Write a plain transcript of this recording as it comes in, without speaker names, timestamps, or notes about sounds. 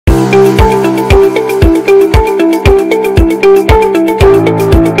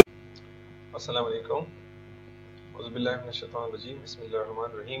Auzubillahiminash-shaytanir-rajeem.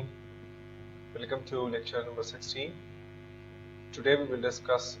 Bismillahir-rahmanir-rahim. Welcome to lecture number 16. Today we will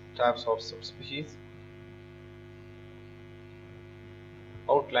discuss types of subspecies.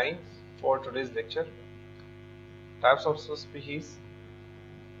 Outline for today's lecture. Types of subspecies.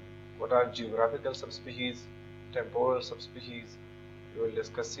 What are geographical subspecies? Temporal subspecies. We will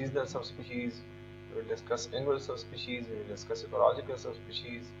discuss seasonal subspecies. We will discuss annual subspecies. We will discuss ecological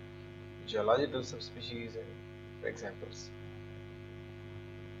subspecies, geological subspecies, and examples.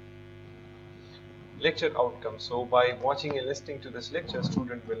 Lecture outcome. So by watching and listening to this lecture,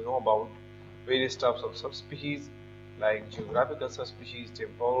 student will know about various types of subspecies like geographical subspecies,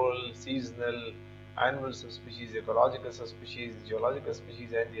 temporal, seasonal, annual subspecies, ecological subspecies, geological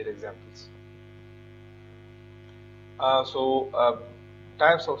species, and their examples.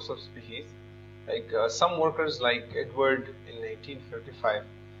 Types of subspecies, like some workers like Edward in 1955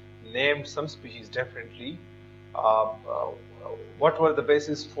 named some species differently. What were the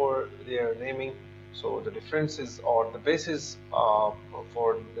basis for their naming? So the differences or the basis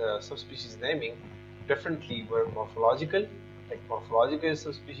for the subspecies naming differently were morphological, like morphological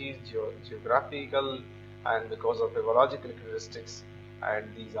subspecies, geographical, and because of ecological characteristics.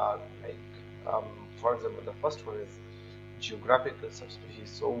 And these are like, for example, the first one is geographical subspecies.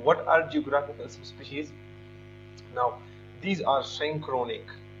 So what are geographical subspecies? Now these are synchronic,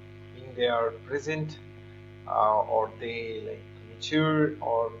 meaning they are present or they like mature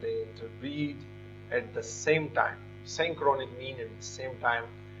or they interbreed at the same time. Synchronic mean at the same time,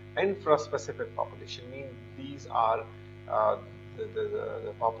 and for a specific population mean these are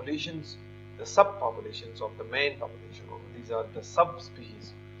the populations, the subpopulations of the main population. These are the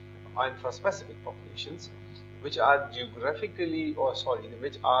subspecies, and for specific populations which are geographically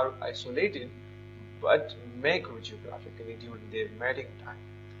which are isolated but macrogeographically during their mating time.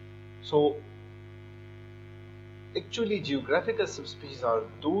 So actually geographical subspecies are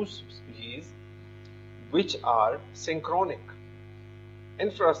those subspecies which are synchronic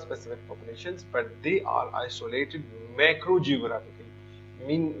infraspecific populations, but they are isolated macrogeographically.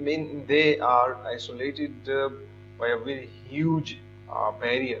 Mean they are isolated by a very huge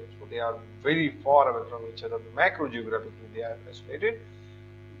barrier. So they are very far away from each other. Macrogeographically they are isolated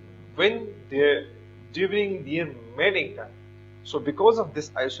when they during their mating time. So because of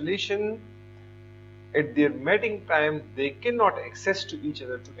this isolation, at their mating time they cannot access to each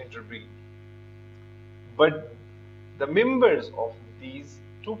other to interbreed. But the members of these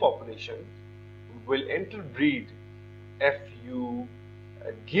two populations will interbreed if you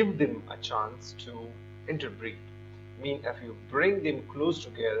give them a chance to interbreed. Mean if you bring them close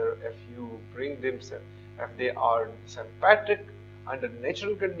together, if you bring them, if they are sympatric under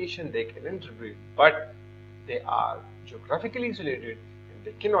natural condition, they can interbreed. But they are geographically isolated and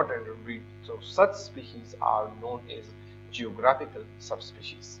they cannot interbreed. So such species are known as geographical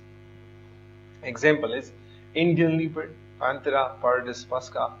subspecies. Example is Indian leopard, Panthera pardus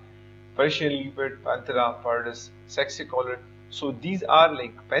pasca, Persian leopard, Panthera pardus saxicolor. So these are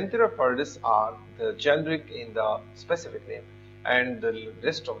like Panthera pardus are the generic in the specific name, and the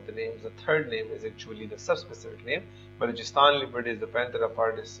rest of the names, the third name is actually the subspecific name. Balochistan leopard is the Panthera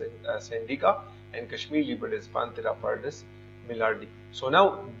pardus sandica, and Kashmir leopard is Panthera pardus millardi. So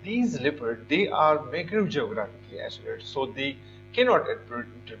now these leopards, they are macrogeographically isolated, so they cannot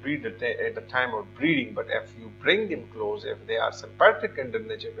interbreed at the time of breeding. But if you bring them close, if they are sympatric under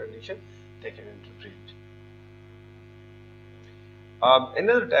natural condition, they can interbreed.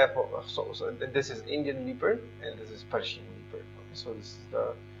 Another type of so this is Indian leopard and this is Persian leopard. Okay, so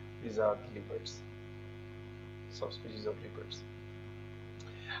these are the leopards, subspecies of leopards.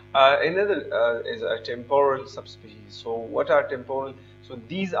 Another is a temporal subspecies. So what are temporal? So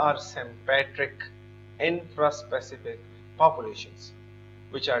these are sympatric infraspecific populations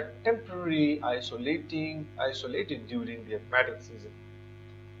which are temporarily isolated during their mating season.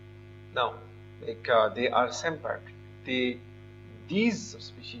 Now like they are sympatric. These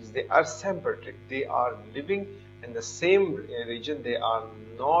subspecies, they are sympatric. They are living in the same region. They are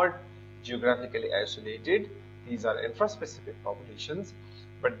not geographically isolated. These are infraspecific populations,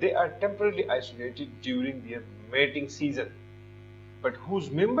 but they are temporarily isolated during their mating season, but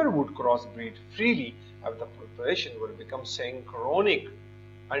whose member would crossbreed freely if the population would become synchronic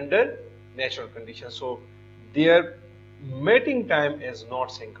under natural conditions. So their mating time is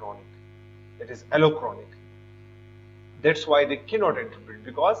not synchronic, it is allochronic. That's why they cannot interbreed,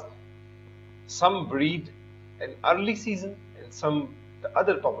 because some breed in early season and the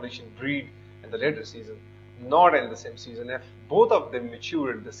other population breed in the later season, not in the same season. If both of them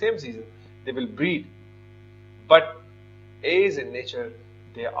mature in the same season, they will breed. But as in nature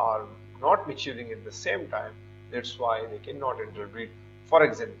they are not maturing at the same time, That's why they cannot interbreed. For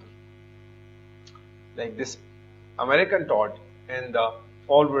example, like this American toad and the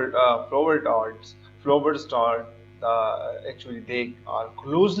flowered toad, actually they are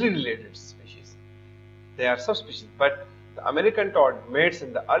closely related species. They are subspecies, but the American toad mates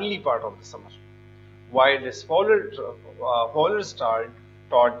in the early part of the summer, while this flowered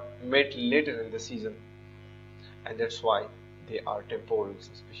toad mate later in the season, and that's why they are temporal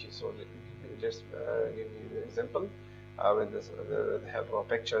subspecies. So let's give you an example. With this, have a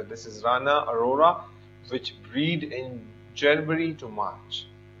picture. This is Rana aurora, which breed in January to March,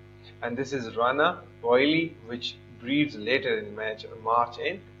 and this is Rana boyle, which breeds later in March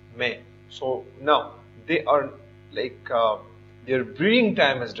and May. So now they are like their breeding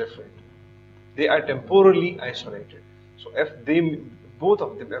time is different. They are temporally isolated. So if they both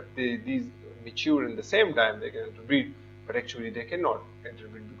of them, if these mature in the same time, they can interbreed, but actually they cannot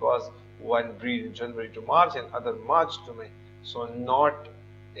interbreed because one breed in January to March and other March to May. So not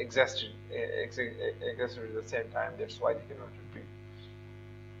existed at the same time. That's why they cannot interbreed.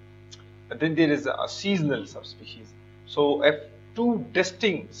 And then there is a seasonal subspecies. So if two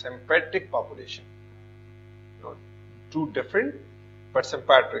distinct sympatric population, two different but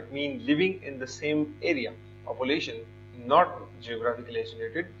sympatric, mean living in the same area, population not geographically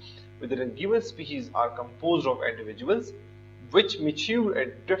isolated, within a given species are composed of individuals which mature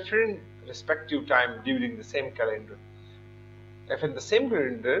at different respective time during the same calendar. If in the same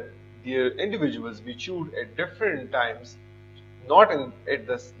calendar, their individuals matured at different times, not at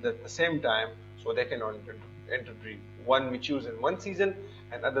the same time, so they cannot interbreed. One matures in one season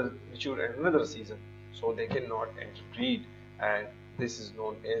and other mature in another season, so they cannot interbreed, and this is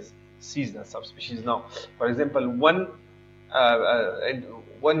known as seasonal subspecies. Now, for example, one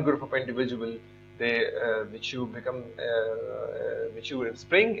group of individual, they mature in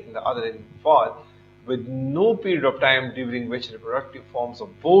spring and the other in fall, with no period of time during which reproductive forms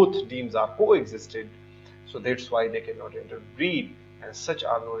of both teams are coexisted. So that's why they cannot interbreed, and such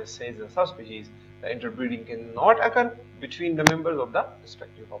are known as seasonal subspecies. The interbreeding cannot occur between the members of the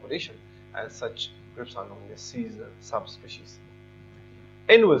respective population, and such groups are known as seasonal subspecies.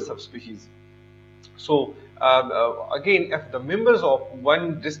 Annual subspecies. So again, if the members of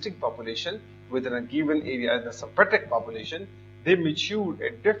one distinct population within a given area in the sympatric population, they matured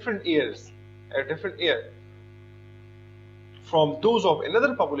at different years, from those of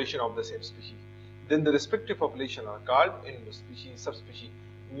another population of the same species, then the respective population are called annual species, subspecies.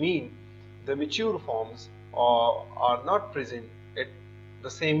 Mean the mature forms are not present at the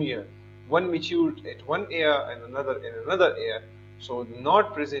same year. One matured at one year and another in another year, so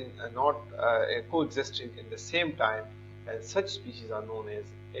not present and not coexisting in the same time, and such species are known as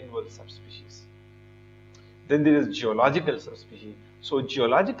annual subspecies. Then there is geological subspecies. So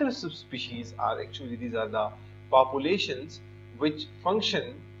geological subspecies are actually, these are the populations which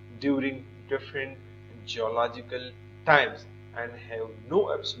function during different geological times and have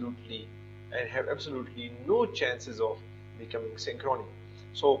absolutely no chances of becoming synchronic.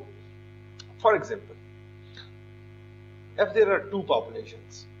 So for example, if there are two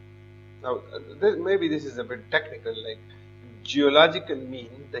populations, now maybe this is a bit technical, like geological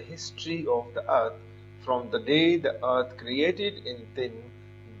mean the history of the earth from the day the earth created and then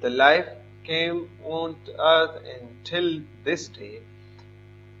the life came on to earth until this day.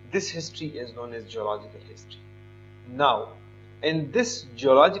 This history is known as geological history. Now, in this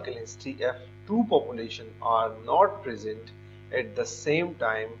geological history, if two populations are not present at the same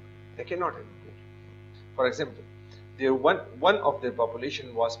time, they cannot interbreed. For example, one of their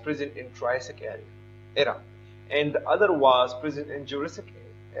population was present in Triassic era, and the other was present in Jurassic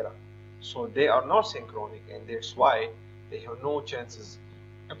era. So they are not synchronic, and that's why they have no chances,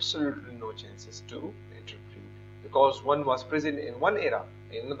 absolutely no chances to interbreed, because one was present in one era,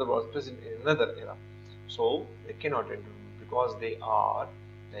 another was present in another era. So they cannot interbreed because they are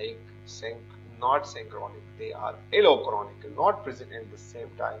like not synchronic, they are allochronic, not present at the same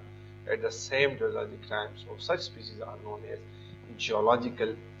time, at the same geologic time. So such species are known as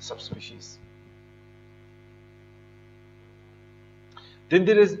geological subspecies. Then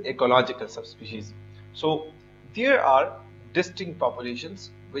there is ecological subspecies. So there are distinct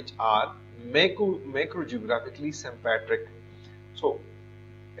populations which are macrogeographically sympatric. So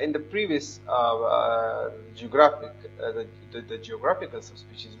in the previous the geographical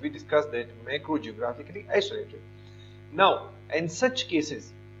subspecies, we discussed that macrogeographically isolated. Now in such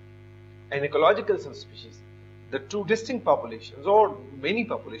cases, in ecological subspecies, the two distinct populations or many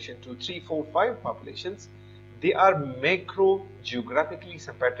populations, 2, 3, 4, 5 populations, they are macrogeographically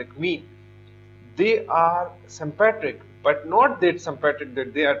sympatric, mean they are sympatric but not that sympatric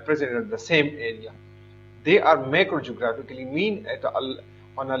that they are present in the same area. They are macrogeographically mean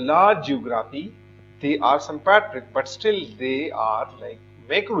on a large geography they are sympatric, but still they are like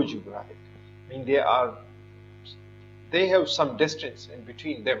macrogeographic. I mean they have some distance in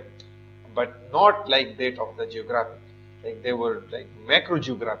between them, but not like that of the geographic. Like they were like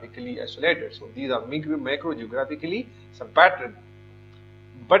macrogeographically isolated. So these are macrogeographically sympatric,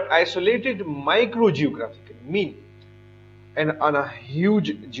 but isolated microgeographically mean. And on a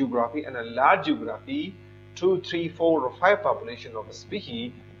huge geography and a large geography, 2, 3, 4, or 5 population of a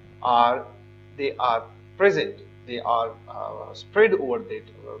species they are present. They are spread over that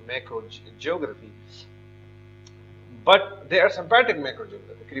macro geography, but they are sympatric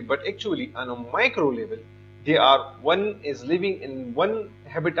macrogeographically. But actually, on a micro level, they are one is living in one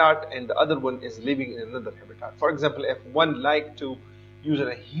habitat and the other one is living in another habitat. For example, if one like to use in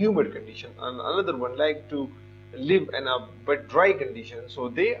a humid condition and another one like to live in a but dry condition, so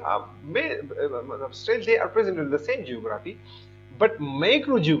they are still they are present in the same geography, but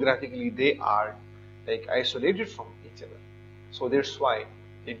macro geographically they are like isolated from each other. So that's why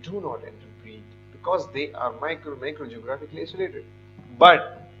they do not interbreed, because they are macro geographically isolated.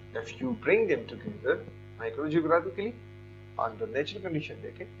 But if you bring them together micro geographically, under natural condition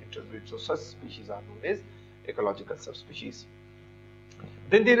they can interbreed. So such species are known as ecological subspecies.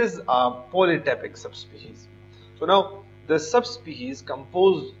 Then there is polytypic subspecies. So now the subspecies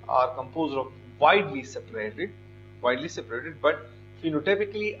are composed of widely separated but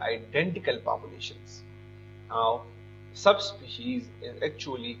phenotypically identical populations. Now subspecies is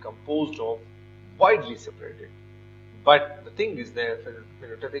actually composed of widely separated, but the thing is they are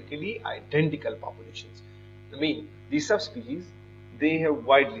phenotypically identical populations. I mean these subspecies they have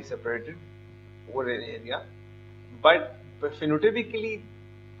widely separated over an area, but phenotypically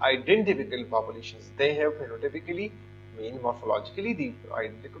identical populations. They have phenotypically, mean morphologically the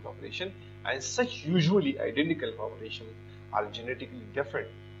identical population, and such usually identical populations are genetically different.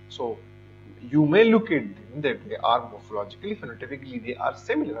 So you may look at them that they are morphologically, phenotypically they are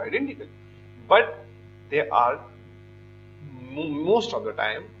similar, identical, but they are most of the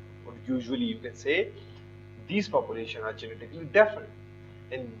time, or usually you can say, these populations are genetically different.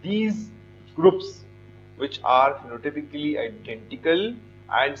 And these groups which are phenotypically identical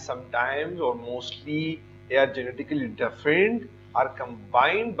and sometimes or mostly they are genetically different are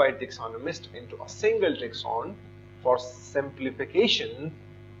combined by taxonomists into a single taxon for simplification.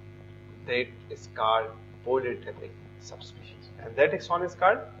 That is called polytypic subspecies, and that taxon is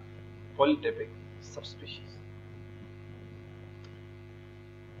called polytypic subspecies.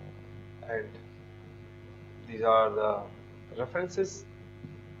 And these are the references,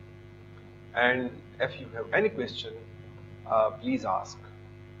 and if you have any question, please ask.